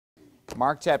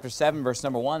Mark chapter 7, verse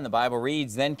number 1, the Bible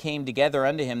reads, "Then came together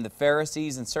unto him the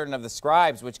Pharisees and certain of the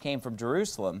scribes which came from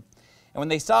Jerusalem. And when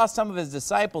they saw some of his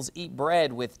disciples eat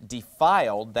bread with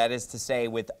defiled," that is to say,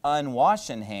 with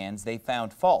unwashen hands, "they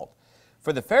found fault.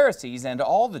 For the Pharisees and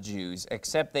all the Jews,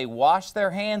 except they wash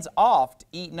their hands oft,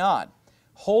 eat not,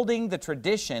 holding the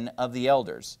tradition of the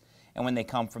elders. And when they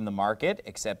come from the market,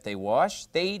 except they wash,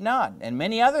 they eat not. And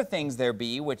many other things there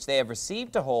be, which they have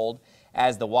received to hold,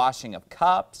 as the washing of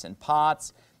cups and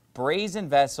pots, brazen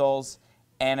vessels,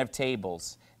 and of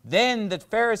tables. Then the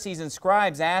Pharisees and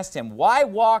scribes asked him, Why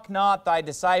walk not thy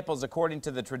disciples according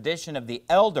to the tradition of the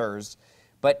elders,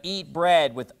 but eat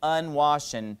bread with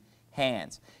unwashen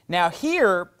hands?" Now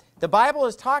here, the Bible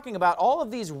is talking about all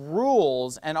of these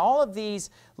rules and all of these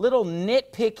little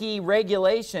nitpicky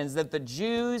regulations that the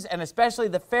Jews and especially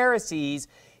the Pharisees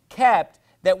kept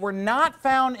that were not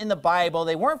found in the Bible.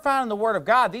 They weren't found in the Word of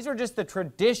God. These were just the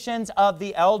traditions of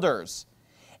the elders.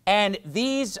 And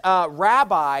these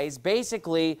rabbis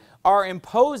basically are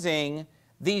imposing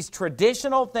these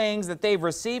traditional things that they've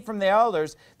received from the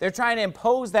elders. They're trying to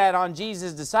impose that on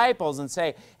Jesus' disciples and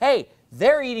say, hey,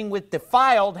 they're eating with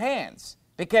defiled hands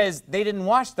because they didn't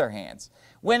wash their hands.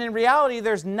 When in reality,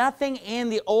 there's nothing in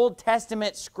the Old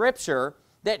Testament scripture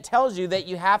that tells you that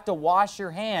you have to wash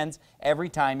your hands every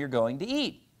time you're going to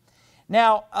eat.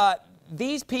 Now,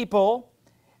 these people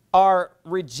are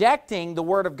rejecting the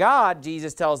Word of God,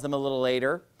 Jesus tells them a little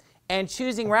later, and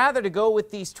choosing rather to go with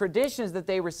these traditions that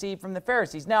they received from the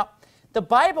Pharisees. Now, the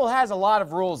Bible has a lot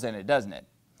of rules in it, doesn't it?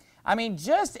 I mean,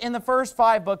 just in the first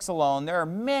 5 books alone, there are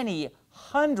many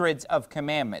hundreds of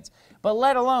commandments, but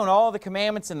let alone all the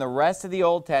commandments in the rest of the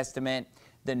Old Testament.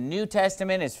 The New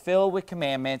Testament is filled with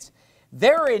commandments.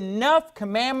 There are enough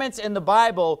commandments in the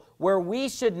Bible where we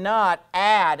should not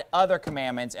add other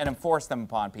commandments and enforce them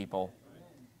upon people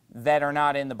that are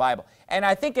not in the Bible. And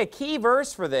I think a key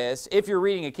verse for this, if you're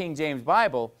reading a King James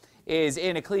Bible, is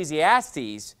in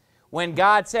Ecclesiastes when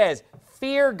God says,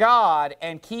 "Fear God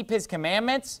and keep His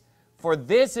commandments, for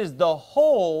this is the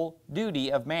whole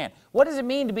duty of man." What does it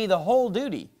mean to be the whole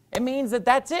duty? It means that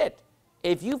that's it.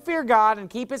 If you fear God and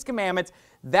keep His commandments,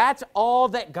 that's all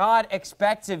that God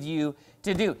expects of you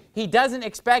to do. He doesn't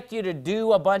expect you to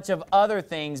do a bunch of other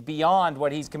things beyond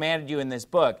what He's commanded you in this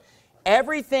book.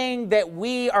 Everything that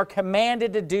we are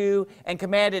commanded to do and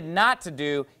commanded not to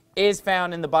do is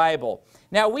found in the Bible.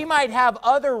 Now, we might have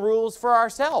other rules for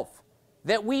ourselves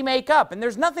that we make up, and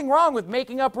there's nothing wrong with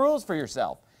making up rules for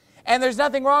yourself. And there's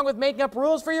nothing wrong with making up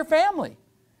rules for your family.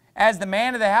 As the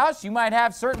man of the house, you might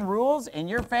have certain rules in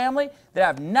your family that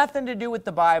have nothing to do with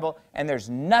the Bible, and there's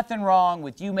nothing wrong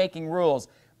with you making rules.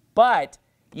 But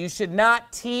you should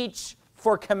not teach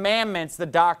for commandments the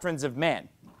doctrines of men.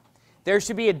 There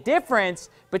should be a difference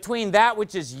between that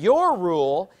which is your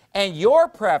rule and your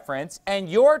preference and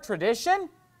your tradition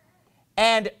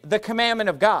and the commandment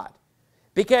of God.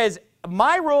 Because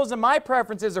my rules and my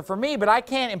preferences are for me, but I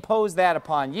can't impose that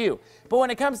upon you. But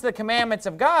when it comes to the commandments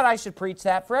of God, I should preach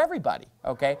that for everybody,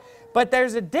 okay? But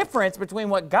there's a difference between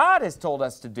what God has told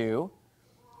us to do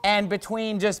and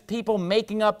between just people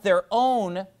making up their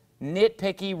own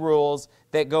nitpicky rules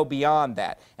that go beyond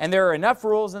that. And there are enough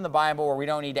rules in the Bible where we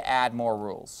don't need to add more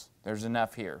rules. There's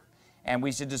enough here. And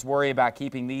we should just worry about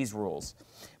keeping these rules.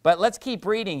 But let's keep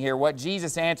reading here what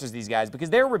Jesus answers these guys, because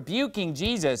they're rebuking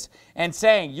Jesus and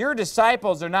saying, your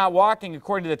disciples are not walking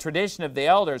according to the tradition of the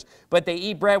elders, but they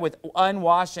eat bread with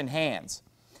unwashen hands.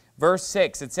 Verse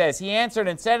 6, it says, He answered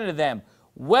and said unto them,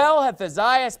 Well hath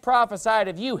Isaiah prophesied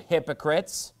of you,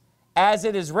 hypocrites, as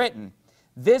it is written,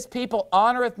 This people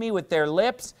honoreth me with their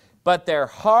lips, but their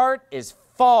heart is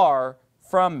far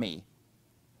from me.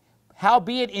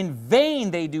 Howbeit in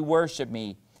vain they do worship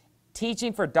me,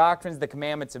 teaching for doctrines the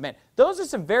commandments of men. Those are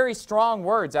some very strong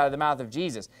words out of the mouth of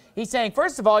Jesus. He's saying,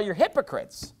 first of all, you're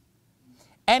hypocrites.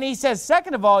 And he says,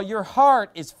 second of all, your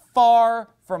heart is far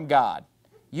from God.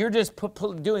 You're just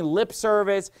doing lip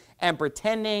service and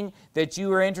pretending that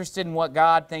you are interested in what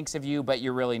God thinks of you, but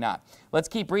you're really not. Let's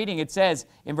keep reading. It says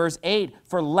in verse 8,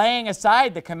 For laying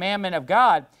aside the commandment of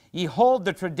God, ye hold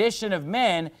the tradition of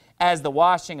men as the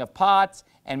washing of pots,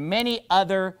 and many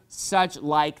other such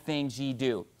like things ye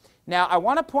do. Now, I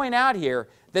want to point out here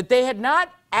that they had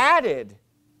not added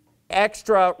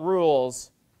extra rules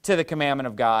to the commandment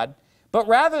of God, but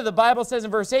rather the Bible says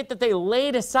in verse 8 that they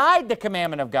laid aside the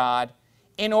commandment of God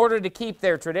in order to keep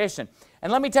their tradition.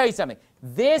 And let me tell you something.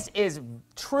 This is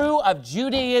true of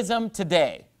Judaism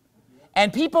today.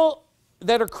 And people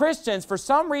that are Christians, for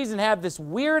some reason, have this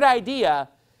weird idea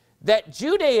that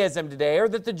Judaism today, or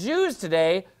that the Jews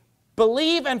today,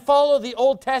 believe and follow the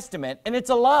Old Testament, and it's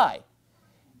a lie.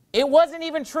 It wasn't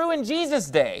even true in Jesus'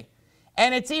 day.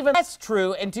 And it's even less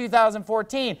true in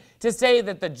 2014 to say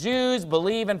that the Jews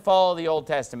believe and follow the Old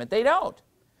Testament. They don't.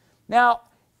 Now,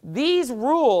 these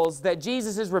rules that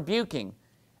Jesus is rebuking,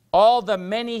 all the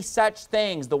many such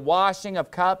things, the washing of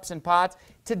cups and pots,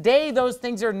 today those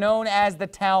things are known as the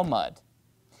Talmud.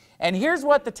 And here's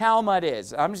what the Talmud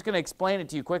is. I'm just going to explain it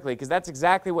to you quickly because that's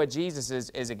exactly what Jesus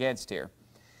is against here.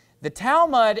 The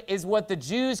Talmud is what the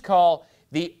Jews call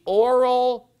the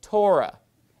oral Torah.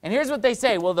 And here's what they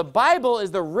say. Well, the Bible is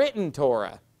the written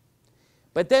Torah.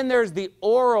 But then there's the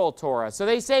oral Torah. So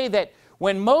they say that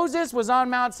when Moses was on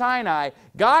Mount Sinai,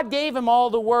 God gave him all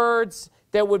the words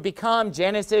that would become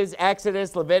Genesis,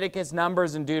 Exodus, Leviticus,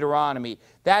 Numbers, and Deuteronomy.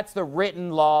 That's the written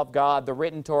law of God, the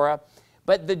written Torah.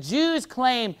 But the Jews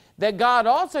claim that God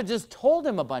also just told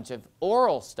him a bunch of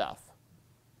oral stuff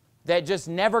that just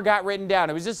never got written down.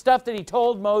 It was just stuff that he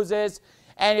told Moses,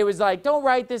 and it was like, don't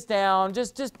write this down,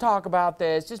 just talk about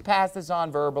this, just pass this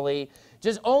on verbally,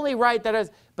 just only write that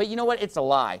as, but you know what, it's a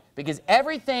lie, because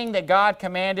everything that God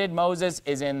commanded Moses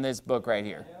is in this book right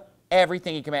here.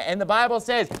 Everything he commanded. And the Bible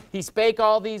says he spake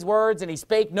all these words and he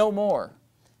spake no more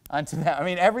unto them. I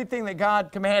mean, everything that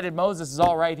God commanded Moses is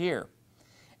all right here.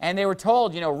 And they were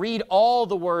told, you know, read all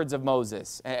the words of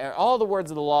Moses, all the words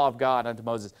of the law of God unto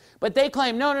Moses. But they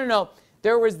claim, no, no, no,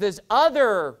 there was this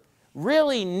other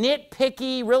really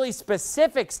nitpicky, really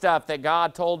specific stuff that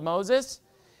God told Moses,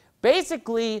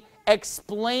 basically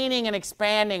explaining and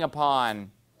expanding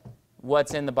upon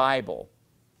what's in the Bible.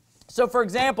 So, for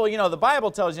example, you know, the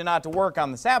Bible tells you not to work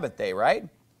on the Sabbath day, right?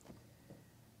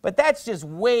 But that's just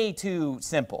way too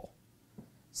simple.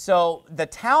 So the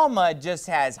Talmud just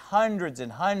has hundreds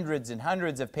and hundreds and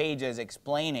hundreds of pages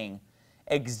explaining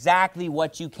exactly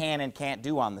what you can and can't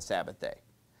do on the Sabbath day.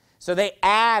 So they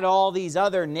add all these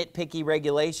other nitpicky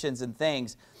regulations and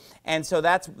things. And so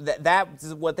that's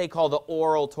what they call the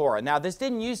oral Torah. Now, this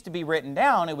didn't used to be written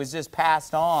down. It was just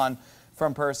passed on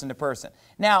from person to person.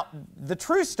 Now, the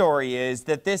true story is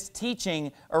that this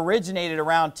teaching originated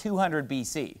around 200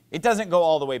 BC. It doesn't go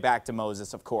all the way back to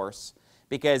Moses, of course,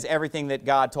 because everything that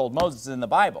God told Moses is in the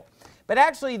Bible. But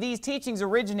actually, these teachings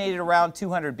originated around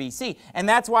 200 BC, and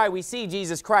that's why we see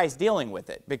Jesus Christ dealing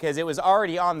with it, because it was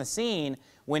already on the scene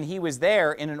when he was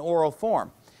there in an oral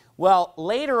form. Well,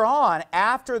 later on,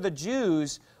 after the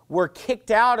Jews were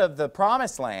kicked out of the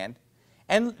Promised Land,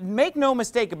 and make no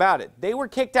mistake about it, they were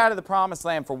kicked out of the Promised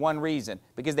Land for one reason,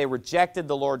 because they rejected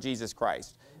the Lord Jesus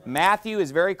Christ. Matthew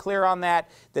is very clear on that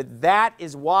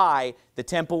is why the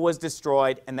temple was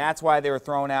destroyed, and that's why they were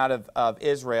thrown out of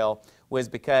Israel, was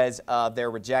because of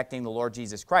their rejecting the Lord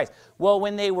Jesus Christ. Well,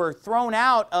 when they were thrown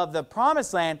out of the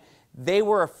Promised Land, they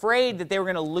were afraid that they were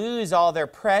going to lose all their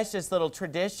precious little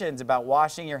traditions about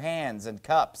washing your hands and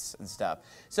cups and stuff.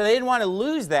 So they didn't want to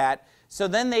lose that, so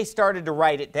then they started to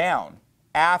write it down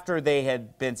after they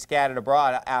had been scattered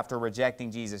abroad after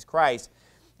rejecting Jesus Christ.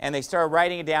 And they started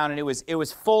writing it down, and it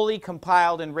was fully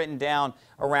compiled and written down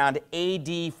around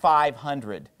AD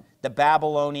 500, the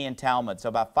Babylonian Talmud. So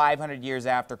about 500 years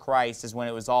after Christ is when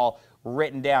it was all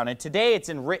written down. And today it's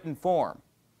in written form.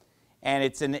 And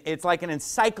it's like an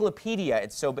encyclopedia.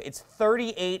 It's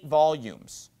 38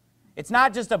 volumes. It's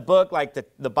not just a book like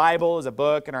the Bible is a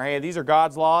book and our hand. These are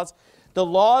God's laws. The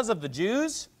laws of the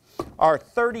Jews are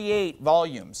 38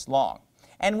 volumes long.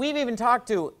 And we've even talked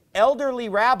to elderly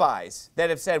rabbis that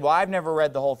have said, well, I've never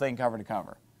read the whole thing cover to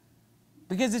cover,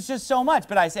 because it's just so much.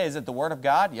 But I say, is it the Word of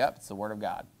God? Yep, it's the Word of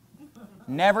God.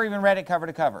 Never even read it cover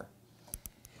to cover.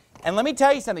 And let me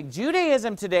tell you something.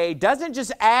 Judaism today doesn't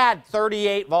just add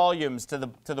 38 volumes to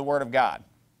the Word of God.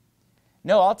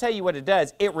 No, I'll tell you what it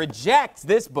does. It rejects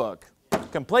this book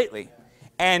completely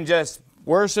and just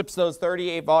worships those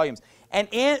 38 volumes. And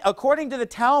according to the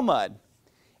Talmud,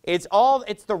 it's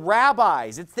the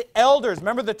rabbis, it's the elders.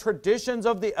 Remember, the traditions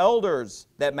of the elders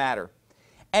that matter.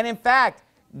 And in fact,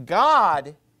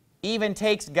 God even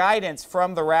takes guidance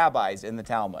from the rabbis in the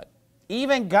Talmud.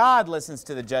 Even God listens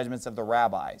to the judgments of the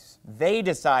rabbis. They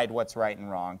decide what's right and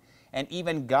wrong. And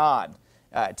even God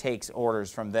takes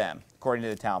orders from them, according to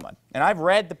the Talmud. And I've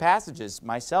read the passages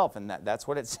myself, and that's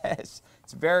what it says.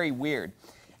 It's very weird.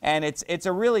 And it's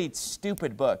a really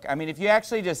stupid book. I mean, if you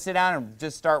actually just sit down and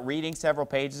just start reading several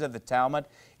pages of the Talmud,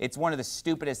 it's one of the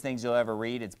stupidest things you'll ever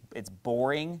read. It's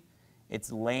boring.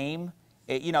 It's lame.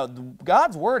 You know,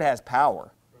 God's Word has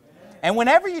power. And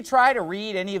whenever you try to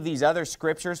read any of these other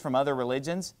scriptures from other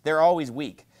religions, they're always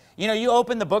weak. You know, you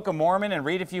open the Book of Mormon and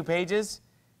read a few pages,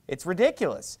 it's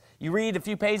ridiculous. You read a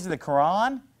few pages of the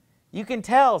Quran, you can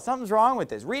tell something's wrong with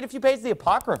this. Read a few pages of the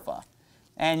Apocrypha,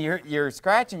 and you're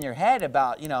scratching your head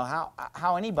about, you know,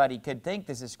 how anybody could think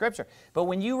this is Scripture. But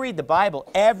when you read the Bible,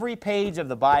 every page of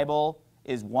the Bible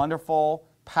is wonderful,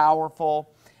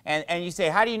 powerful. And you say,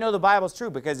 how do you know the Bible's true?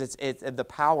 Because it's the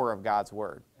power of God's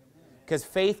Word. Because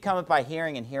faith cometh by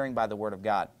hearing, and hearing by the Word of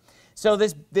God. So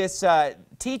this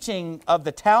teaching of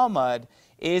the Talmud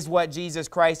is what Jesus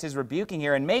Christ is rebuking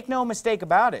here. And make no mistake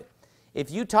about it. If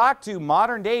you talk to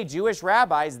modern-day Jewish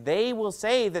rabbis, they will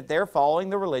say that they're following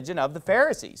the religion of the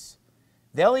Pharisees.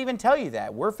 They'll even tell you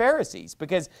that. We're Pharisees.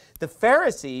 Because the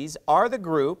Pharisees are the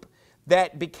group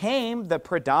that became the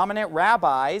predominant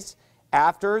rabbis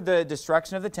after the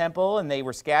destruction of the temple, and they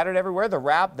were scattered everywhere.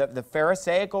 The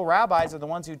Pharisaical rabbis are the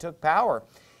ones who took power.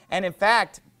 And in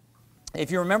fact,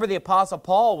 if you remember, the Apostle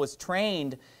Paul was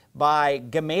trained by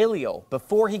Gamaliel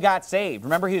before he got saved.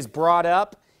 Remember, he was brought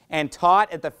up and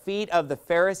taught at the feet of the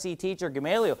Pharisee teacher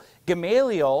Gamaliel.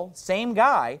 Gamaliel, same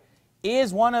guy,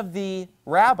 is one of the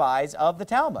rabbis of the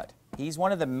Talmud. He's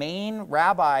one of the main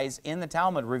rabbis in the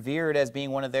Talmud, revered as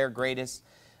being one of their greatest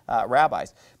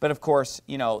rabbis. But of course,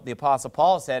 you know, the Apostle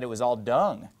Paul said it was all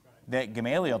dung that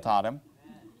Gamaliel taught him.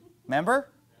 Remember?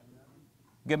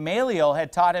 Gamaliel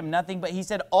had taught him nothing, but he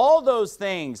said all those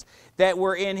things that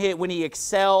were in him when he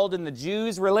excelled in the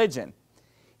Jews' religion.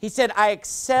 He said, I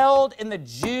excelled in the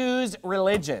Jews'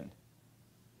 religion.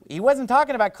 He wasn't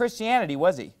talking about Christianity,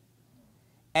 was he?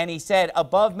 And he said,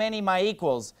 above many my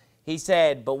equals. He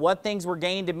said, but what things were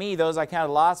gained to me, those I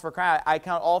counted loss for Christ. I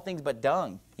count all things but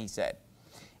dung, he said.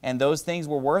 And those things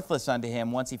were worthless unto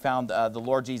him once he found the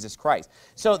Lord Jesus Christ.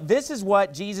 So this is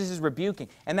what Jesus is rebuking.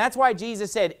 And that's why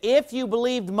Jesus said, if you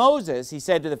believed Moses, he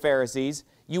said to the Pharisees,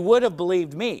 you would have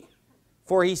believed me,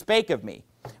 for he spake of me.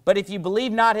 But if you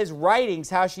believe not his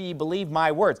writings, how shall ye believe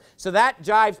my words? So that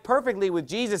jives perfectly with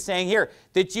Jesus saying here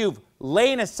that you've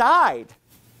laid aside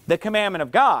the commandment of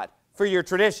God for your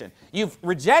tradition. You've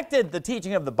rejected the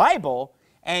teaching of the Bible,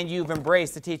 and you've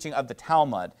embraced the teaching of the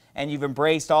Talmud. And you've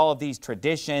embraced all of these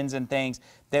traditions and things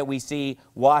that we see,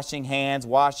 washing hands,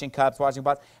 washing cups, washing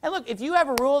pots. And look, if you have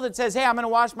a rule that says, hey, I'm going to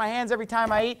wash my hands every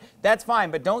time I eat, that's fine.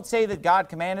 But don't say that God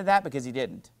commanded that, because he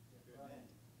didn't.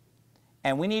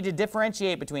 And we need to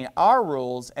differentiate between our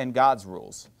rules and God's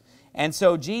rules. And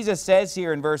so Jesus says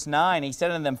here in verse 9, he said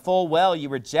unto them, full well you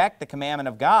reject the commandment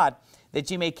of God,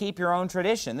 that you may keep your own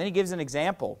tradition. Then he gives an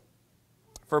example.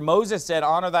 For Moses said,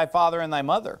 honor thy father and thy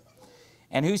mother.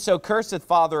 And whoso curseth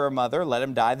father or mother, let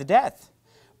him die the death.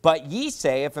 But ye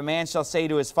say, if a man shall say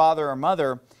to his father or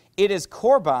mother, it is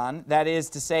Corban, that is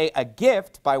to say, a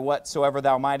gift, by whatsoever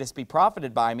thou mightest be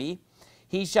profited by me,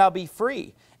 he shall be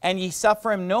free. And ye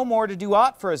suffer him no more to do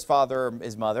aught for his father or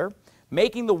his mother,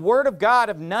 making the word of God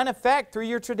of none effect through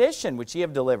your tradition, which ye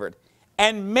have delivered.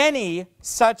 And many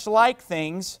such like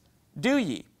things do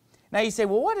ye. Now you say,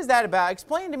 well, what is that about?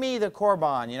 Explain to me the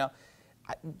Corban. You know,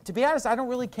 to be honest, I don't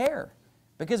really care.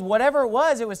 Because whatever it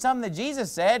was something that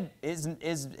Jesus said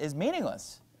is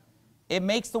meaningless. It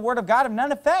makes the word of God of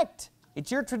none effect. It's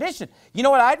your tradition. You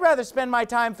know what? I'd rather spend my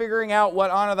time figuring out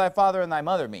what honor thy father and thy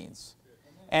mother means.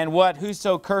 And what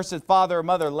whoso curseth father or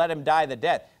mother, let him die the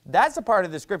death. That's the part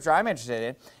of the scripture I'm interested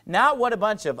in. Not what a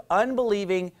bunch of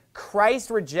unbelieving,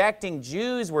 Christ-rejecting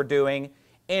Jews were doing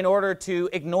in order to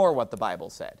ignore what the Bible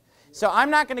said. So I'm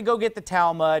not going to go get the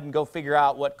Talmud and go figure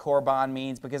out what Corban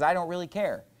means, because I don't really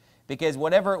care. Because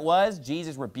whatever it was,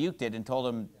 Jesus rebuked it and told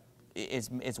them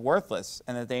it's worthless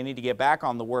and that they need to get back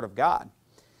on the Word of God.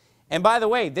 And by the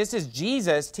way, this is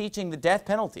Jesus teaching the death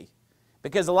penalty.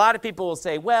 Because a lot of people will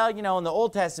say, well, you know, in the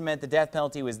Old Testament, the death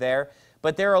penalty was there.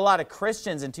 But there are a lot of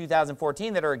Christians in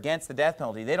 2014 that are against the death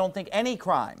penalty. They don't think any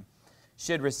crime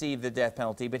should receive the death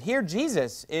penalty. But here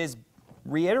Jesus is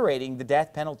reiterating the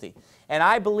death penalty. And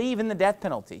I believe in the death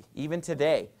penalty, even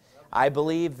today. I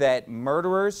believe that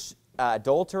murderers,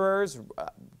 adulterers,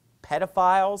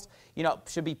 pedophiles, you know,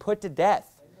 should be put to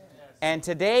death. And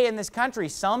today in this country,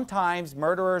 sometimes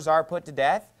murderers are put to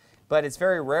death, but it's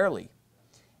very rarely.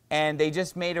 And they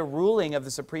just made a ruling of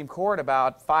the Supreme Court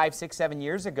about 5, 6, 7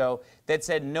 years ago that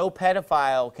said no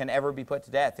pedophile can ever be put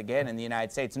to death again in the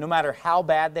United States. No matter how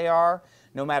bad they are,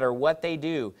 no matter what they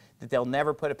do, that they'll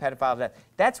never put a pedophile to death.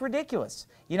 That's ridiculous.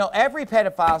 You know, every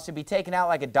pedophile should be taken out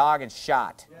like a dog and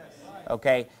shot.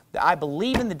 Okay? I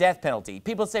believe in the death penalty.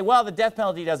 People say, well, the death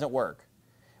penalty doesn't work.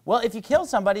 Well, if you kill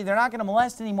somebody, they're not going to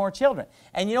molest any more children.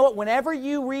 And you know what? Whenever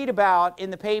you read about in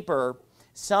the paper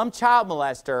some child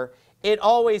molester, it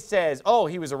always says, oh,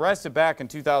 he was arrested back in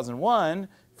 2001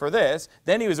 for this,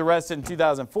 then he was arrested in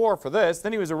 2004 for this,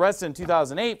 then he was arrested in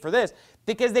 2008 for this,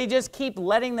 because they just keep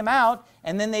letting them out,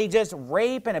 and then they just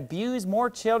rape and abuse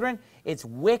more children. It's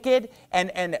wicked,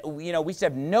 and you know, we should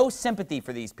have no sympathy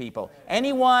for these people.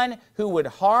 Anyone who would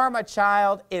harm a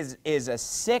child is a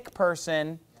sick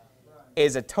person.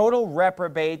 is a total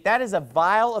reprobate. That is a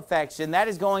vile affection. That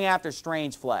is going after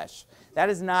strange flesh. That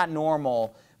is not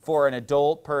normal for an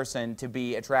adult person to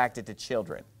be attracted to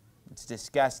children. It's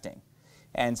disgusting.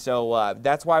 And so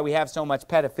that's why we have so much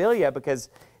pedophilia, because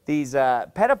these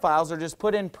pedophiles are just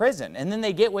put in prison. And then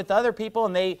they get with other people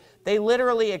and they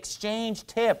literally exchange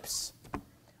tips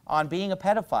on being a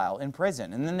pedophile in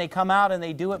prison. And then they come out and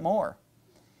they do it more.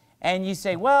 And you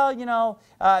say, well, you know,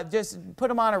 just put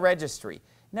them on a registry.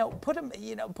 No, put them,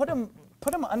 you know, put them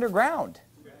underground.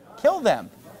 Kill them.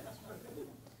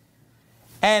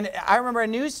 And I remember a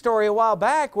news story a while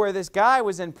back where this guy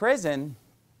was in prison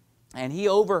and he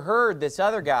overheard this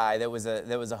other guy that was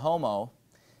a homo.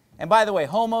 And by the way,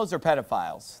 homos are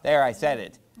pedophiles. There, I said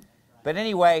it. But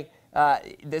anyway,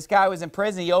 this guy was in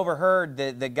prison. He overheard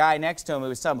the guy next to him. It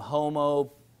was some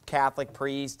homo Catholic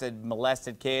priest that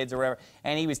molested kids or whatever.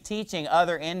 And he was teaching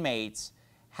other inmates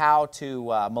how to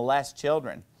molest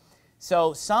children.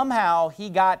 So somehow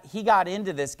he got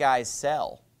into this guy's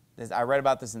cell. I read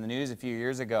about this in the news a few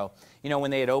years ago. You know, when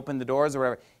they had opened the doors or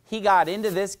whatever. He got into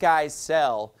this guy's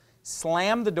cell,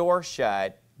 slammed the door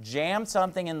shut, jammed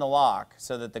something in the lock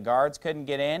so that the guards couldn't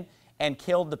get in, and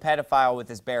killed the pedophile with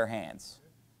his bare hands.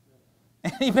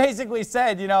 And he basically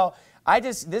said, you know,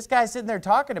 this guy's sitting there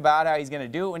talking about how he's going to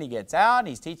do it when he gets out, and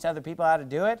he's teaching other people how to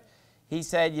do it. He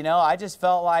said, you know, I just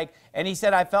felt like, and he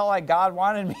said, I felt like God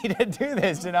wanted me to do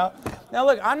this, you know. Now,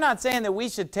 look, I'm not saying that we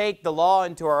should take the law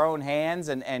into our own hands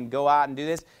and go out and do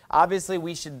this. Obviously,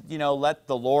 we should, you know, let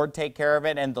the Lord take care of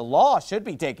it, and the law should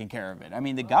be taking care of it. I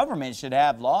mean, the government should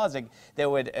have laws that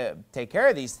would take care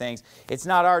of these things. It's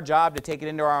not our job to take it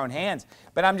into our own hands.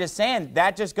 But I'm just saying,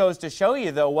 that just goes to show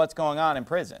you, though, what's going on in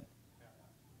prison.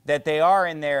 That they are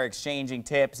in there exchanging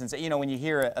tips, and so, you know, when you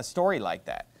hear a story like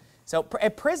that. So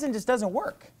prison just doesn't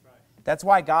work. That's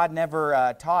why God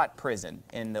never taught prison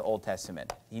in the Old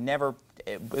Testament.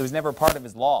 It was never part of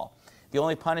His law. The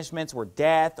only punishments were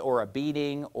death or a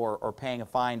beating or paying a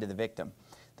fine to the victim.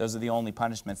 Those are the only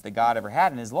punishments that God ever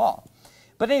had in His law.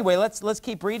 But anyway, let's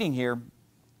keep reading here.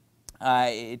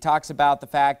 It talks about the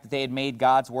fact that they had made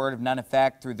God's word of none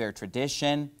effect through their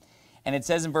tradition. And it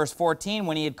says in verse 14,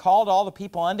 when He had called all the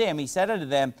people unto Him, He said unto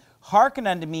them, hearken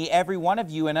unto me, every one of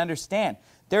you, and understand.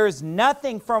 There is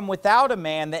nothing from without a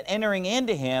man that entering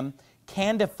into him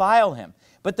can defile him.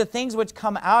 But the things which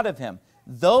come out of him,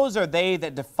 those are they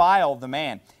that defile the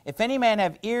man. If any man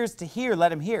have ears to hear,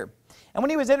 let him hear. And when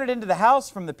he was entered into the house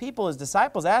from the people, his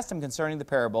disciples asked him concerning the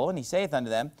parable. And he saith unto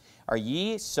them, are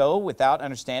ye so without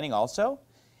understanding also?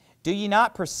 Do ye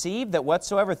not perceive that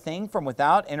whatsoever thing from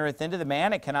without entereth into the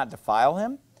man, it cannot defile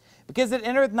him? Because it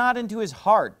entereth not into his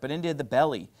heart, but into the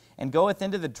belly, and goeth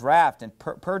into the draught, and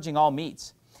purging all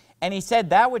meats. And he said,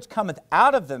 that which cometh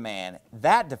out of the man,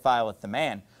 that defileth the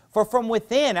man. For from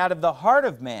within, out of the heart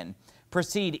of men,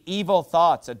 proceed evil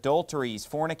thoughts, adulteries,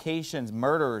 fornications,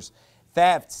 murders,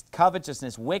 thefts,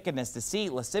 covetousness, wickedness,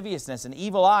 deceit, lasciviousness, an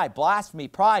evil eye, blasphemy,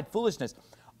 pride, foolishness.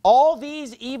 All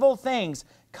these evil things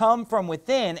come from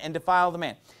within and defile the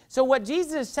man. So what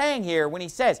Jesus is saying here when He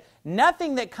says,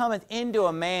 nothing that cometh into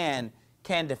a man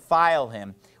can defile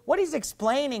him, what He's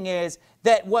explaining is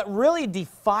that what really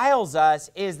defiles us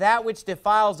is that which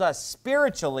defiles us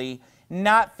spiritually,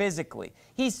 not physically.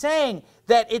 He's saying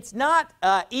that it's not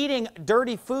eating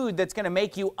dirty food that's going to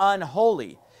make you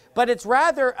unholy, but it's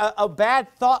rather a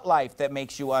bad thought life that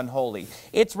makes you unholy.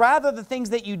 It's rather the things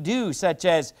that you do, such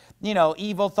as, you know,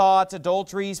 evil thoughts,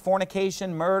 adulteries,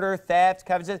 fornication, murder, theft,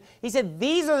 covetousness. He said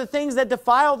these are the things that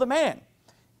defile the man.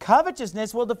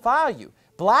 Covetousness will defile you.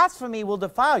 Blasphemy will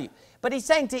defile you. But He's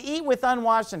saying to eat with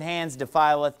unwashed hands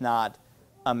defileth not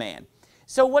a man.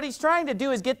 So what He's trying to do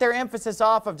is get their emphasis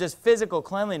off of just physical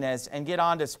cleanliness and get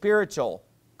on to spiritual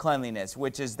cleanliness,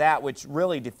 which is that which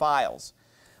really defiles.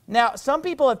 Now, some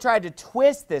people have tried to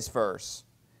twist this verse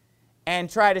and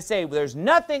try to say, well, there's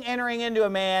nothing entering into a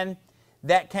man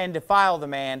that can defile the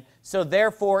man, so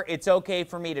therefore it's okay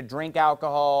for me to drink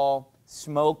alcohol,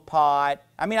 smoke pot.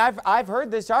 I mean, I've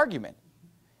heard this argument.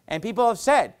 And people have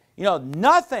said, you know,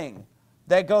 nothing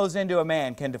that goes into a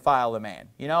man can defile a man.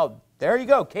 You know, there you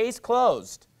go, case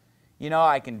closed. You know,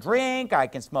 I can drink, I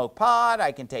can smoke pot,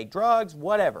 I can take drugs,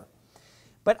 whatever.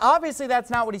 But obviously that's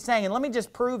not what He's saying, and let me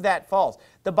just prove that false.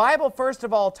 The Bible, first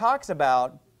of all, talks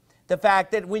about the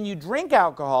fact that when you drink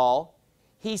alcohol,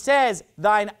 He says,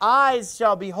 thine eyes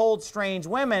shall behold strange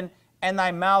women, and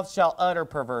thy mouth shall utter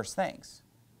perverse things.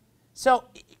 So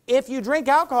if you drink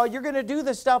alcohol, you're going to do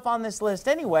the stuff on this list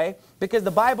anyway, because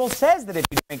the Bible says that if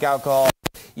you drink alcohol,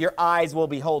 your eyes will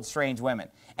behold strange women.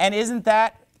 And isn't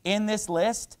that in this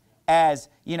list as,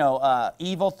 you know,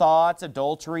 evil thoughts,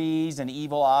 adulteries, and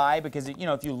evil eye? Because, you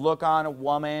know, if you look on a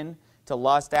woman to to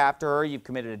lust after her, you've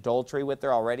committed adultery with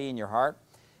her already in your heart.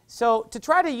 So to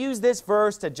try to use this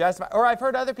verse to justify, or I've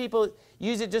heard other people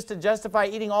use it just to justify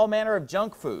eating all manner of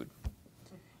junk food.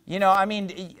 You know, I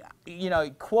mean, you know,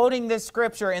 quoting this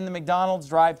scripture in the McDonald's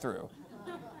drive-thru.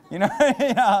 You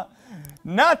know,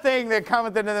 nothing that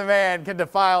cometh into the man can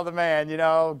defile the man. You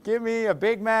know, give me a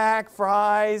Big Mac,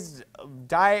 fries,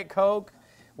 Diet Coke,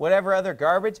 whatever other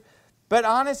garbage. But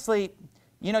honestly,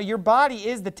 you know, your body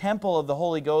is the temple of the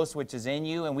Holy Ghost which is in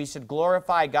you, and we should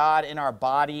glorify God in our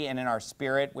body and in our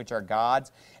spirit, which are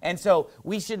God's. And so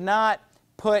we should not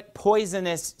put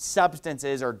poisonous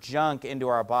substances or junk into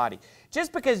our body.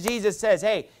 Just because Jesus says,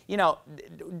 hey, you know,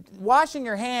 washing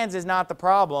your hands is not the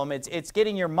problem. It's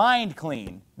getting your mind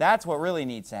clean. That's what really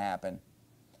needs to happen.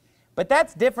 But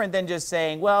that's different than just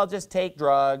saying, well, just take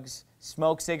drugs,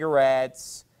 smoke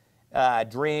cigarettes,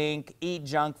 drink, eat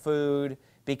junk food,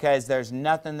 because there's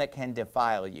nothing that can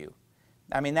defile you.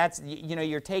 I mean, that's, you know,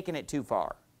 you're taking it too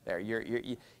far there.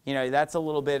 You know, that's a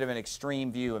little bit of an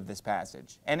extreme view of this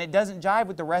passage. And it doesn't jive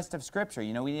with the rest of Scripture.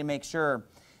 You know, we need to make sure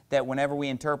that whenever we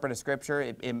interpret a Scripture,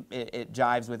 it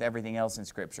jives with everything else in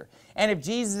Scripture. And if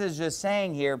Jesus is just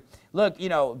saying here, look, you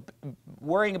know,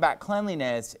 worrying about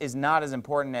cleanliness is not as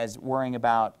important as worrying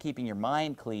about keeping your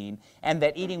mind clean, and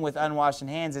that eating with unwashed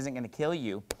hands isn't going to kill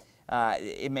you,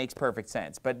 it makes perfect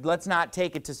sense. But let's not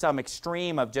take it to some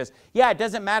extreme of just, yeah, it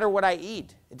doesn't matter what I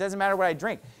eat. It doesn't matter what I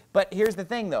drink. But here's the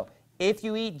thing, though. If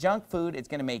you eat junk food, it's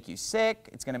going to make you sick,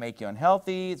 it's going to make you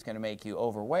unhealthy, it's going to make you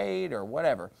overweight or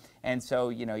whatever. And so,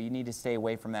 you know, you need to stay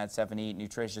away from that stuff and eat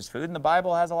nutritious food. And the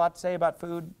Bible has a lot to say about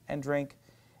food and drink,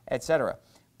 etc.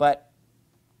 But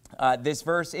this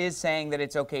verse is saying that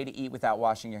it's okay to eat without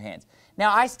washing your hands.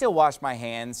 Now, I still wash my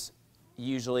hands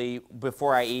usually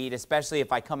before I eat, especially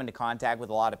if I come into contact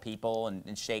with a lot of people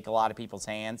and shake a lot of people's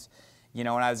hands. You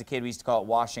know, when I was a kid, we used to call it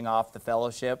washing off the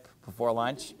fellowship before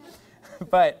lunch.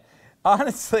 But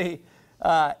honestly,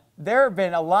 there have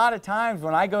been a lot of times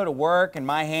when I go to work and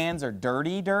my hands are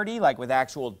dirty, like with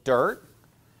actual dirt,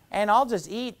 and I'll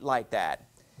just eat like that.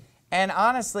 And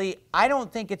honestly, I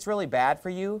don't think it's really bad for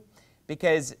you,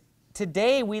 because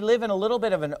today we live in a little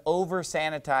bit of an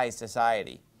over-sanitized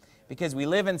society, because we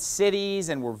live in cities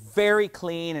and we're very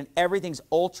clean and everything's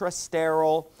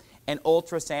ultra-sterile and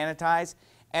ultra-sanitized.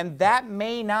 And that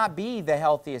may not be the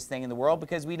healthiest thing in the world,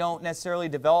 because we don't necessarily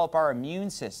develop our immune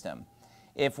system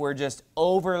if we're just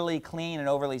overly clean and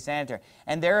overly sanitary.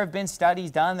 And there have been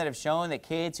studies done that have shown that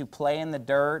kids who play in the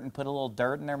dirt and put a little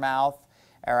dirt in their mouth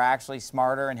are actually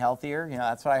smarter and healthier. You know,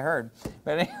 that's what I heard.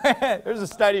 But anyway, there's a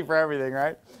study for everything,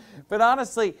 right? But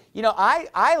honestly, you know,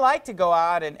 I like to go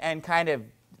out and kind of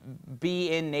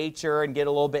be in nature and get a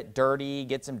little bit dirty,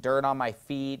 get some dirt on my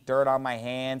feet, dirt on my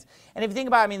hands. And if you think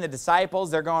about it, I mean, the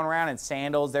disciples, they're going around in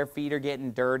sandals, their feet are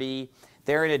getting dirty.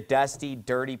 They're in a dusty,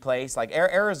 dirty place. Like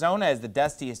Arizona is the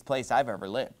dustiest place I've ever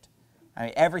lived. I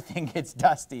mean, everything gets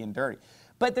dusty and dirty.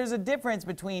 But there's a difference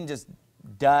between just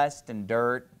dust and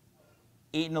dirt,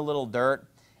 eating a little dirt,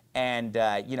 and,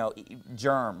 you know,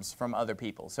 germs from other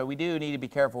people. So we do need to be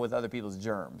careful with other people's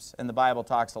germs. And the Bible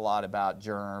talks a lot about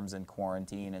germs and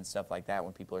quarantine and stuff like that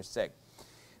when people are sick.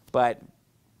 But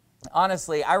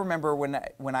honestly, I remember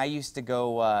when I used to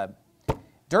go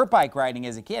dirt bike riding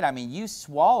as a kid, I mean, you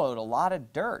swallowed a lot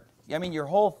of dirt. I mean, your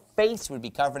whole face would be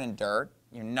covered in dirt,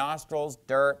 your nostrils,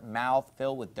 dirt, mouth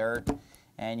filled with dirt.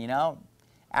 And, you know,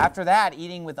 after that,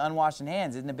 eating with unwashed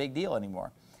hands isn't a big deal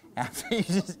anymore. After you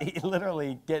just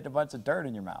literally get a bunch of dirt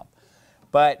in your mouth.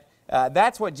 But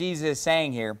that's what Jesus is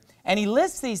saying here. And he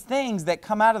lists these things that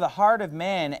come out of the heart of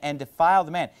men and defile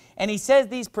the man. And he says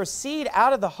these proceed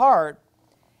out of the heart,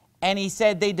 and he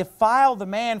said they defile the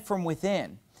man from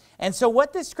within. And so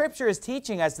what this scripture is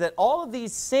teaching us, that all of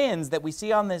these sins that we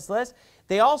see on this list,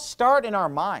 they all start in our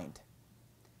mind.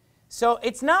 So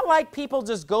it's not like people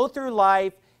just go through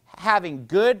life having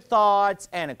good thoughts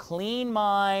and a clean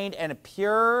mind and a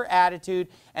pure attitude,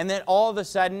 and then all of a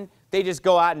sudden they just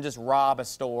go out and just rob a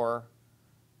store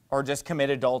or just commit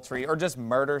adultery or just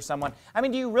murder someone. I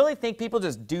mean, do you really think people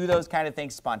just do those kind of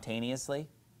things spontaneously?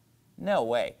 No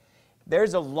way.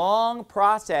 There's a long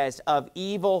process of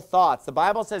evil thoughts. The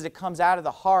Bible says it comes out of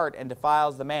the heart and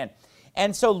defiles the man.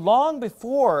 And so long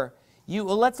before you,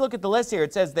 well, let's look at the list here.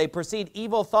 It says they proceed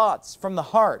evil thoughts from the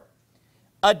heart.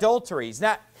 Adulteries.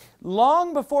 Now,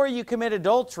 long before you commit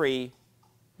adultery,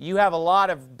 you have a lot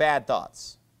of bad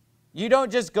thoughts. You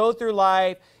don't just go through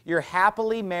life, you're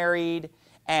happily married,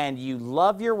 and you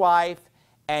love your wife,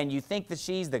 and you think that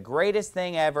she's the greatest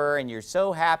thing ever, and you're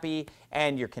so happy,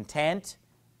 and you're content,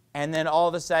 and then all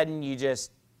of a sudden you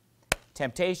just,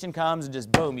 temptation comes, and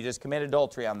just boom, you just commit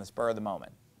adultery on the spur of the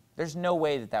moment. There's no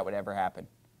way that that would ever happen.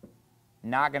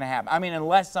 Not going to happen. I mean,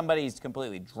 unless somebody's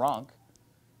completely drunk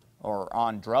or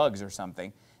on drugs or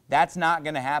something, that's not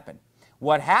going to happen.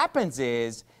 What happens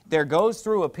is there goes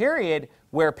through a period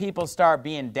where people start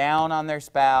being down on their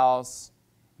spouse,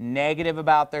 negative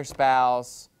about their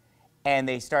spouse, and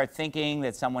they start thinking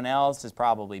that someone else is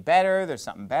probably better, there's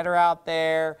something better out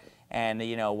there, and,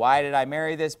 you know, why did I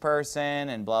marry this person,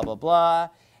 and blah, blah, blah.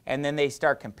 And then they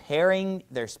start comparing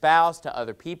their spouse to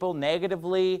other people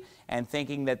negatively and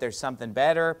thinking that there's something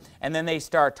better. And then they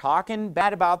start talking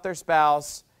bad about their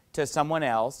spouse to someone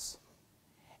else.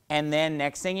 And then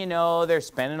next thing you know, they're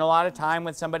spending a lot of time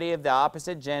with somebody of the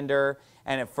opposite gender.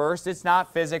 And at first it's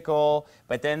not physical,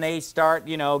 but then they start,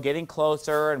 you know, getting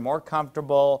closer and more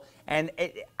comfortable. And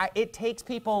it takes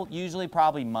people usually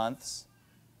probably months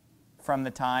from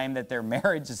the time that their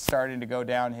marriage is starting to go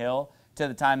downhill to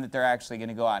the time that they're actually going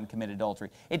to go out and commit adultery.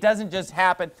 It doesn't just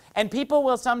happen. And people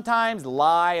will sometimes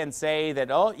lie and say that,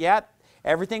 oh, yeah,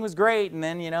 everything was great, and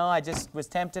then, you know, I just was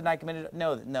tempted and I committed.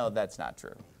 No, that's not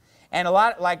true. And a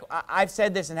lot, like, I've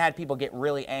said this and had people get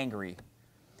really angry,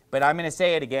 but I'm going to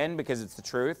say it again because it's the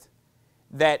truth,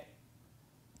 that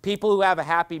people who have a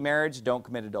happy marriage don't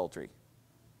commit adultery.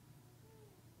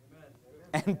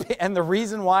 And the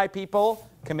reason why people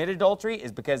commit adultery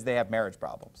is because they have marriage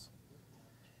problems.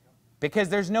 Because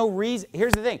there's no reason.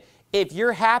 Here's the thing. If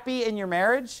you're happy in your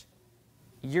marriage,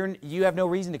 you have no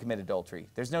reason to commit adultery.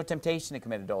 There's no temptation to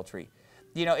commit adultery.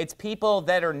 You know, it's people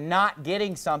that are not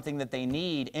getting something that they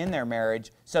need in their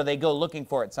marriage, so they go looking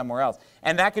for it somewhere else.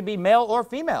 And that could be male or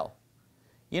female.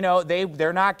 You know,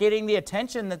 they're not getting the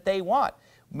attention that they want.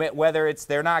 Whether it's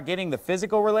they're not getting the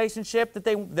physical relationship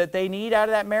that they need out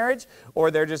of that marriage,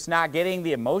 or they're just not getting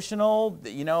the emotional,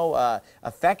 you know,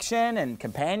 affection and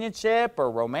companionship or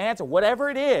romance or whatever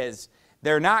it is,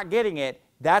 they're not getting it.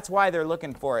 That's why they're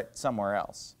looking for it somewhere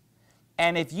else.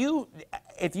 And if you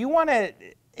want to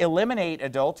eliminate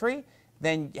adultery,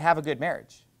 then have a good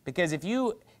marriage. Because if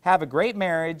you have a great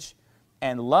marriage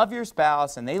and love your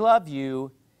spouse and they love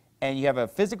you and you have a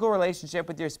physical relationship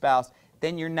with your spouse,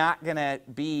 then you're not going to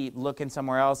be looking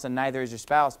somewhere else, and neither is your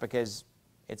spouse, because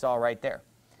it's all right there.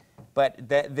 But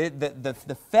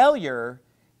the failure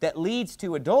that leads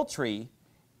to adultery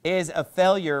is a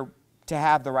failure to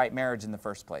have the right marriage in the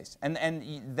first place.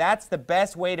 And that's the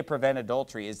best way to prevent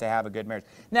adultery, is to have a good marriage.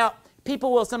 Now,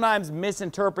 people will sometimes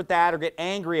misinterpret that or get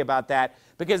angry about that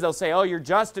because they'll say, oh, you're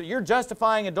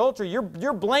justifying adultery.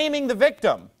 You're blaming the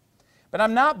victim. But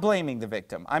I'm not blaming the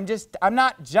victim. I'm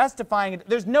not justifying it.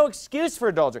 There's no excuse for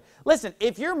adultery. Listen,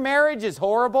 if your marriage is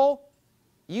horrible,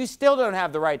 you still don't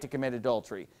have the right to commit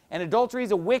adultery. And adultery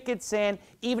is a wicked sin,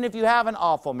 even if you have an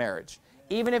awful marriage,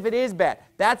 even if it is bad.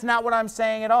 That's not what I'm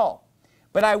saying at all.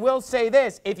 But I will say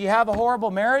this, if you have a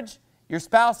horrible marriage, your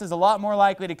spouse is a lot more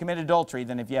likely to commit adultery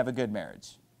than if you have a good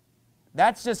marriage.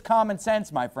 That's just common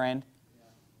sense, my friend.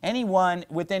 Anyone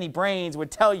with any brains would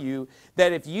tell you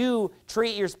that if you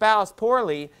treat your spouse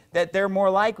poorly, that they're more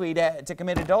likely to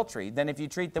commit adultery than if you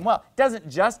treat them well. Doesn't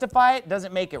justify it,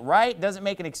 doesn't make it right, doesn't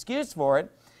make an excuse for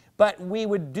it, but we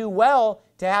would do well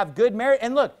to have good marriage.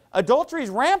 And look, adultery is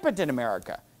rampant in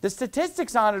America. The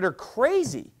statistics on it are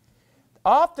crazy,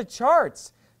 off the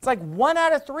charts. It's like 1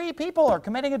 out of 3 people are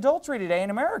committing adultery today in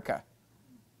America.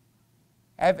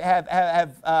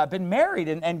 Have been married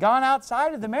and gone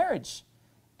outside of the marriage.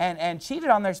 And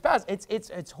cheated on their spouse.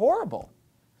 It's horrible.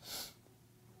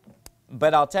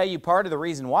 But I'll tell you, part of the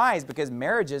reason why is because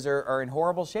marriages are in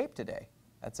horrible shape today.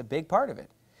 That's a big part of it.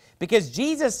 Because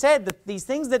Jesus said that these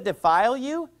things that defile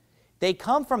you, they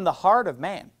come from the heart of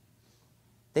man.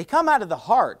 They come out of the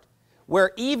heart,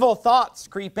 where evil thoughts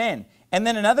creep in. And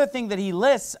then another thing that he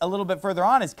lists a little bit further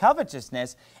on is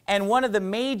covetousness. And one of the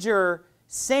major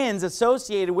sins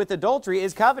associated with adultery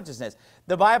is covetousness.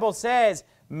 The Bible says,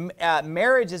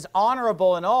 marriage is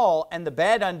honorable in all, and the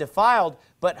bed undefiled,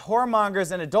 but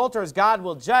whoremongers and adulterers God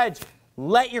will judge.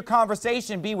 Let your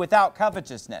conversation be without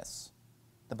covetousness,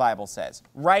 the Bible says.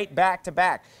 Right back to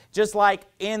back. Just like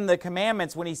in the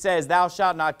commandments when he says, thou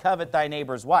shalt not covet thy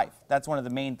neighbor's wife. That's one of the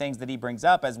main things that he brings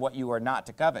up as what you are not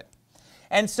to covet.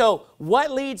 And so,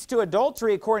 what leads to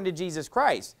adultery according to Jesus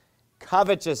Christ?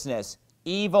 Covetousness,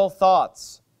 evil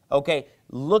thoughts, okay?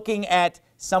 Looking at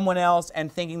someone else and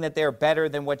thinking that they're better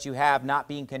than what you have, not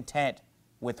being content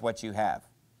with what you have.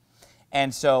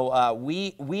 And so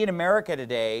we in America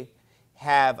today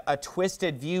have a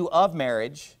twisted view of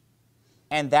marriage,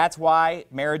 and that's why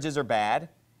marriages are bad,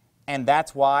 and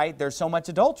that's why there's so much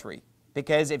adultery.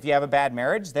 Because if you have a bad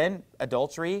marriage, then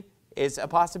adultery is a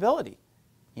possibility.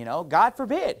 You know, God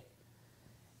forbid.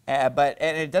 And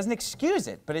it doesn't excuse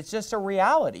it, but it's just a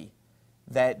reality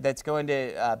that's going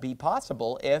to be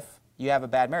possible if you have a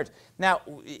bad marriage. Now,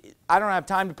 I don't have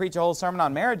time to preach a whole sermon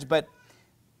on marriage, but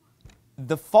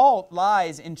the fault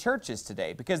lies in churches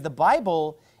today because the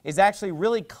Bible is actually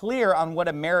really clear on what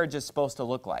a marriage is supposed to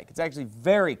look like. It's actually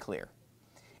very clear.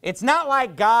 It's not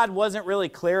like God wasn't really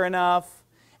clear enough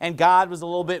and God was a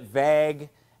little bit vague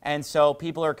and so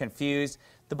people are confused.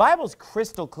 The Bible is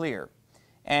crystal clear.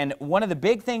 And one of the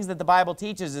big things that the Bible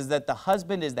teaches is that the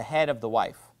husband is the head of the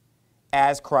wife,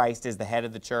 as Christ is the head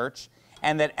of the church,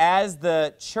 and that as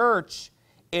the church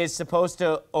is supposed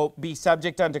to be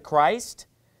subject unto Christ,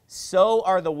 so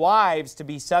are the wives to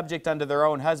be subject unto their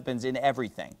own husbands in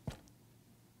everything.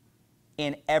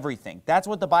 In everything. That's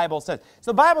what the Bible says.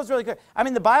 So the Bible is really clear. I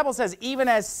mean, the Bible says, even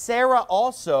as Sarah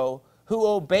also, who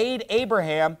obeyed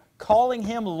Abraham, calling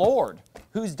him Lord,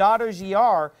 whose daughters ye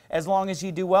are, as long as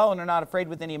ye do well and are not afraid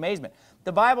with any amazement.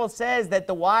 The Bible says that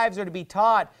the wives are to be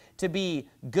taught to be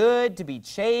good, to be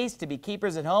chaste, to be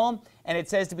keepers at home, and it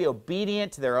says to be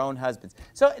obedient to their own husbands.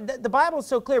 So the Bible is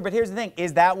so clear, but here's the thing.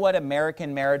 Is that what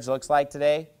American marriage looks like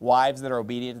today? Wives that are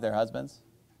obedient to their husbands?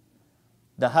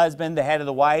 The husband, the head of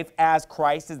the wife, as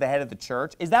Christ is the head of the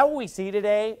church. Is that what we see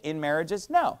today in marriages?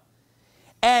 No.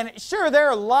 And sure, there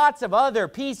are lots of other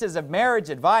pieces of marriage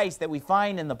advice that we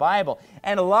find in the Bible,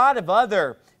 and a lot of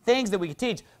other things that we could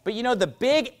teach. But you know, the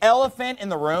big elephant in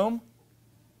the room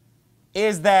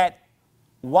is that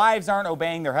wives aren't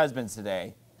obeying their husbands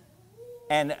today.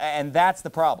 And that's the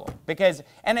problem. Because,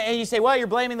 and you say, well, you're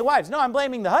blaming the wives. No, I'm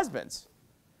blaming the husbands.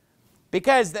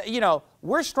 Because, you know,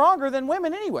 we're stronger than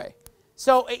women anyway.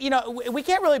 So, you know, we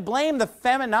can't really blame the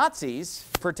feminazis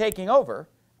for taking over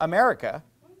America.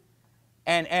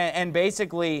 And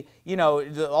basically, you know,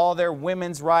 all their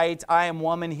women's rights, I am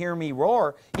woman, hear me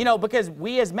roar, you know, because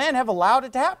we as men have allowed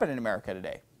it to happen in America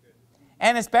today.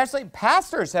 And especially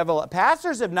pastors have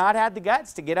not had the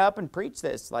guts to get up and preach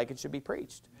this like it should be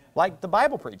preached, like the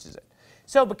Bible preaches it.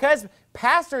 So because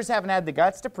pastors haven't had the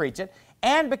guts to preach it,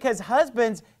 and because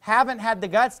husbands haven't had the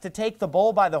guts to take the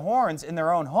bull by the horns in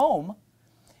their own home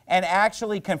and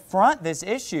actually confront this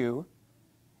issue,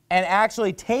 and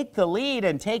actually take the lead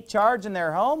and take charge in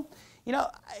their home, you know,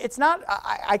 it's not,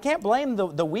 I can't blame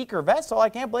the weaker vessel. I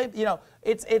can't blame, you know,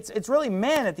 it's really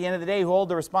men at the end of the day who hold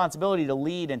the responsibility to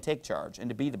lead and take charge and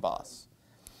to be the boss.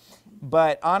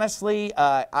 But honestly,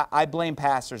 I blame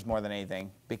pastors more than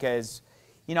anything because,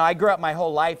 you know, I grew up my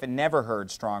whole life and never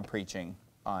heard strong preaching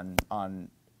on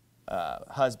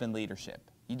husband leadership.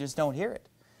 You just don't hear it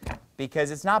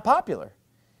because it's not popular.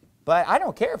 But I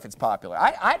don't care if it's popular.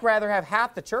 I'd rather have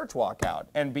half the church walk out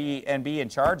and be in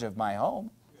charge of my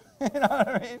home. You know what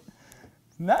I mean?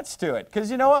 Nuts to it. Because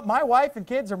you know what? My wife and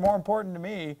kids are more important to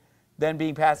me than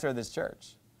being pastor of this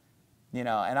church. You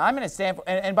know, and I'm going to stand for,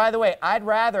 and by the way, I'd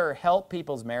rather help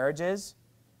people's marriages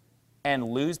and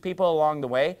lose people along the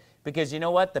way because you know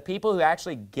what? The people who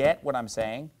actually get what I'm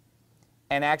saying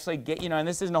and actually get, you know, and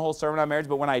this isn't a whole sermon on marriage,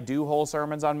 but when I do whole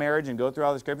sermons on marriage and go through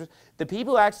all the scriptures, the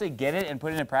people who actually get it and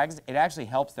put it in practice, it actually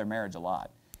helps their marriage a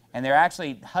lot. And they're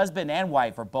actually, husband and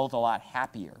wife are both a lot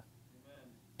happier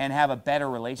and have a better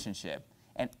relationship.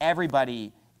 And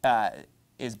everybody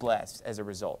is blessed as a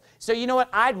result. So you know what?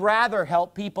 I'd rather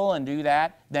help people and do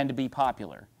that than to be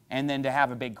popular and then to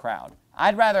have a big crowd.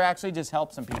 I'd rather actually just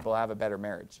help some people have a better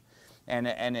marriage and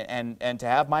to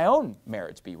have my own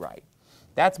marriage be right.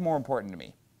 That's more important to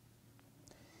me.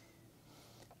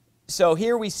 So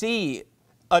here we see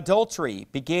adultery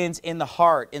begins in the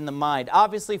heart, in the mind.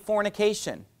 Obviously,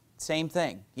 fornication, same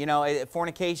thing. You know,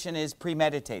 fornication is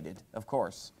premeditated, of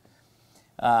course.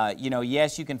 You know,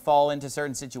 yes, you can fall into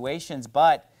certain situations,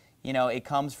 but, you know, it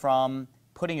comes from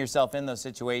putting yourself in those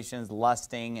situations,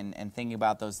 lusting and thinking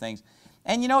about those things.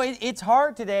 And, you know, it's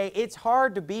hard today. It's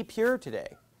hard to be pure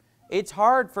today. It's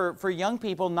hard for young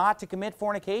people not to commit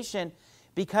fornication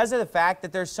because of the fact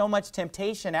that there's so much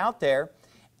temptation out there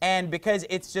and because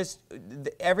it's just,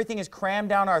 everything is crammed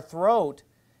down our throat,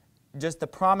 just the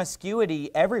promiscuity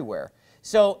everywhere.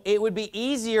 So it would be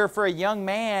easier for a young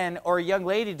man or a young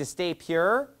lady to stay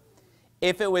pure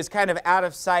if it was kind of out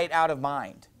of sight, out of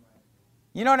mind.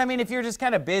 You know what I mean? If you're just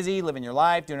kind of busy, living your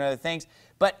life, doing other things.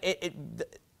 But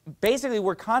basically,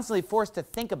 we're constantly forced to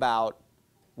think about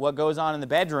what goes on in the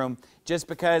bedroom just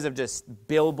because of just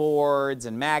billboards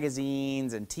and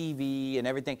magazines and TV and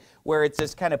everything, where it's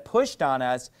just kind of pushed on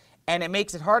us, and it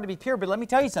makes it hard to be pure. But let me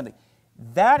tell you something.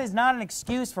 That is not an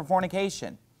excuse for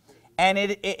fornication. And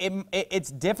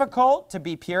it's difficult to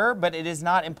be pure, but it is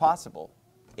not impossible.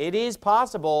 It is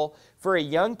possible for a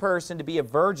young person to be a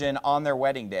virgin on their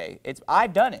wedding day.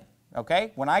 I've done it,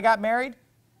 okay? When I got married,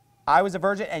 I was a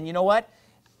virgin, and you know what?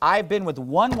 I've been with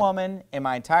one woman in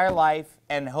my entire life,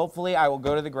 and hopefully I will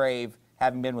go to the grave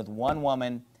having been with one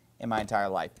woman in my entire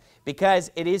life. Because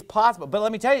it is possible. But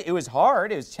let me tell you, it was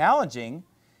hard, it was challenging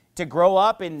to grow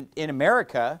up in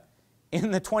America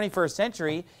in the 21st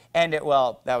century. And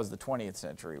well, that was the 20th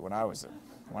century when I was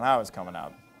coming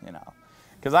up, you know.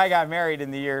 Because I got married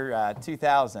in the year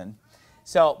 2000.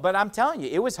 So, but I'm telling you,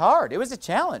 it was hard. It was a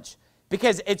challenge.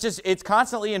 Because it's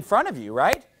constantly in front of you,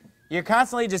 right? You're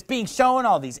constantly just being shown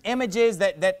all these images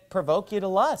that provoke you to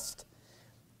lust.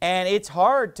 And it's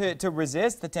hard to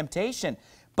resist the temptation.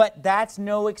 But that's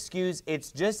no excuse.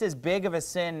 It's just as big of a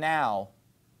sin now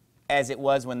as it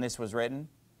was when this was written.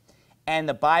 And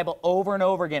the Bible over and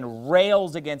over again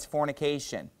rails against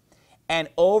fornication. And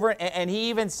he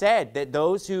even said that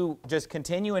those who just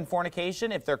continue in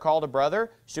fornication, if they're called a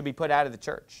brother, should be put out of the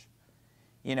church.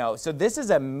 You know, so this is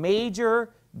a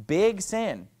major, big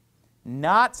sin.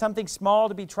 Not something small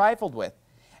to be trifled with.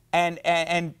 And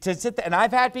to sit there, and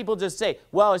I've had people just say,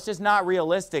 well, it's just not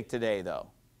realistic today,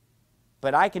 though.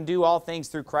 But I can do all things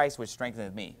through Christ, which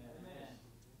strengtheneth me. Amen.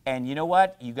 And you know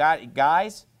what? You got,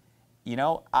 guys, you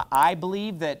know, I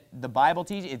believe that the Bible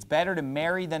teaches it's better to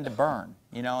marry than to burn.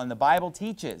 You know, and the Bible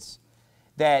teaches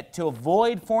that to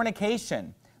avoid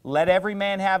fornication, let every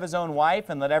man have his own wife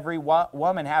and let every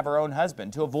woman have her own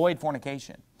husband, to avoid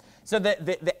fornication. So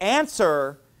the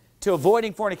answer to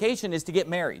avoiding fornication is to get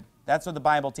married. That's what the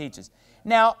Bible teaches.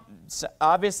 Now,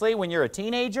 obviously, when you're a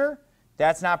teenager,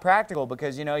 that's not practical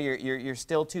because, you know, you're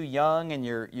still too young and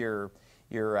you're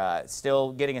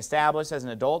still getting established as an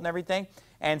adult and everything.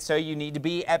 And so you need to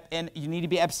be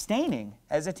abstaining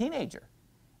as a teenager.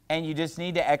 And you just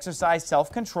need to exercise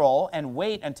self-control and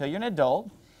wait until you're an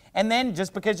adult. And then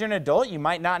just because you're an adult, you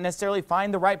might not necessarily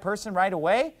find the right person right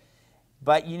away,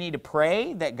 but you need to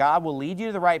pray that God will lead you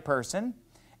to the right person.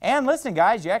 And listen,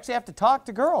 guys, you actually have to talk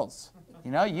to girls.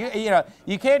 You know,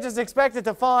 you can't just expect it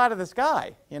to fall out of the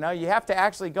sky. You know, you have to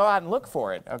actually go out and look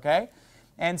for it, okay?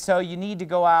 And so you need to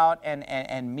go out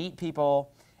and meet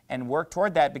people and work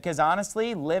toward that because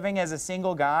honestly, living as a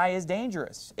single guy is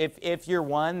dangerous. If you're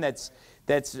one that's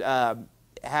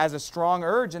has a strong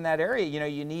urge in that area, you know,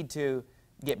 you need to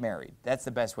get married. That's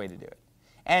the best way to do it.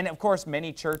 And of course,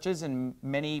 many churches and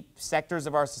many sectors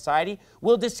of our society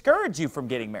will discourage you from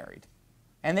getting married.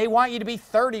 And they want you to be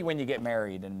 30 when you get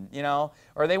married, and you know,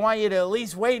 or they want you to at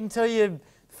least wait until you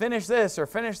finish this or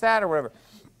finish that or whatever.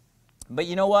 But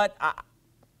you know what?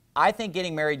 I think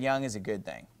getting married young is a good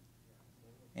thing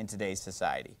in today's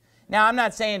society. Now, I'm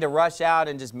not saying to rush out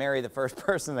and just marry the first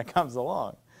person that comes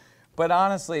along. But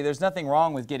honestly, there's nothing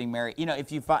wrong with getting married. You know,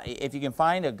 if you can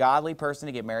find a godly person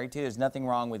to get married to, there's nothing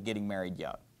wrong with getting married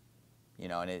young. You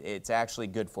know, and it's actually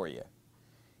good for you. You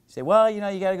say, well, you know,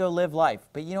 you got to go live life.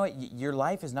 But you know what? Your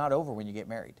life is not over when you get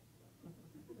married.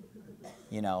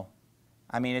 You know,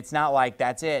 I mean, it's not like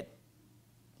that's it.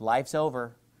 Life's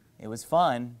over. It was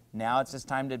fun. Now it's just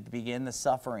time to begin the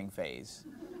suffering phase.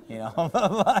 You know,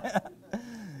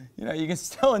 you know, you can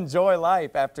still enjoy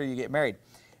life after you get married.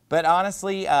 But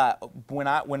honestly,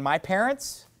 when my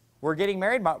parents were getting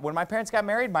married, when my parents got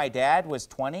married, my dad was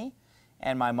 20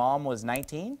 and my mom was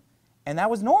 19, and that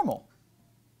was normal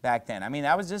back then. I mean,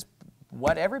 that was just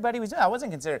what everybody was doing. I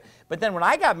wasn't considered. But then when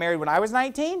I got married when I was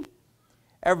 19,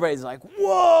 everybody's like,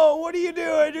 whoa, what are you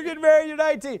doing? You're getting married, you're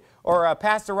 19. Or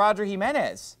Pastor Roger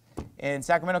Jimenez in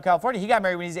Sacramento, California, he got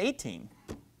married when he was 18.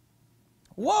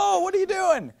 Whoa, what are you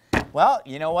doing? Well,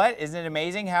 you know what? Isn't it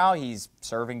amazing how he's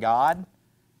serving God?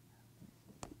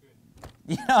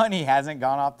 You know, and he hasn't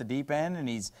gone off the deep end, and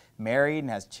he's married and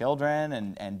has children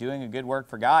and doing a good work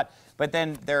for God. But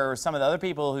then there are some of the other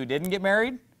people who didn't get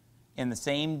married in the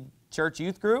same church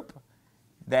youth group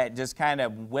that just kind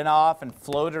of went off and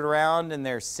floated around in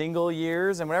their single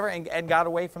years and whatever and got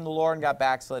away from the Lord and got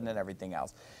backslidden and everything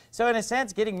else. So in a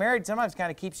sense, getting married sometimes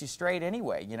kind of keeps you straight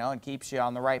anyway, you know, and keeps you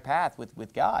on the right path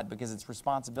with God because it's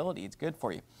responsibility. It's good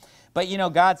for you. But, you know,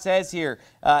 God says here,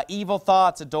 evil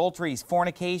thoughts, adulteries,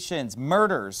 fornications,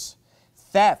 murders,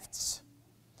 thefts.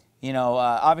 You know,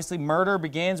 obviously murder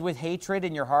begins with hatred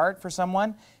in your heart for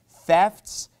someone.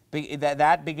 Thefts,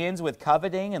 that begins with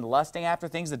coveting and lusting after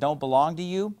things that don't belong to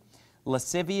you.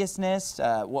 Lasciviousness,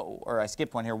 or I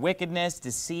skipped one here, wickedness,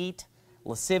 deceit,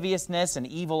 lasciviousness, an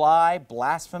evil eye,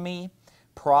 blasphemy,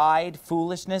 pride,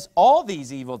 foolishness. All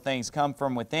these evil things come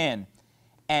from within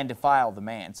and defile the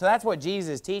man. So that's what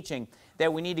Jesus is teaching,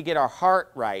 that we need to get our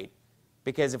heart right,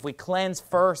 because if we cleanse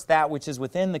first that which is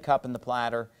within the cup and the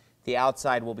platter, the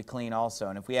outside will be clean also.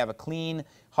 And if we have a clean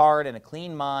heart and a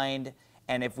clean mind,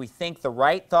 and if we think the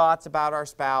right thoughts about our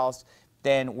spouse,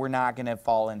 then we're not going to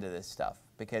fall into this stuff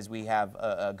because we have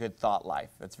a good thought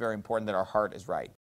life. It's very important that our heart is right.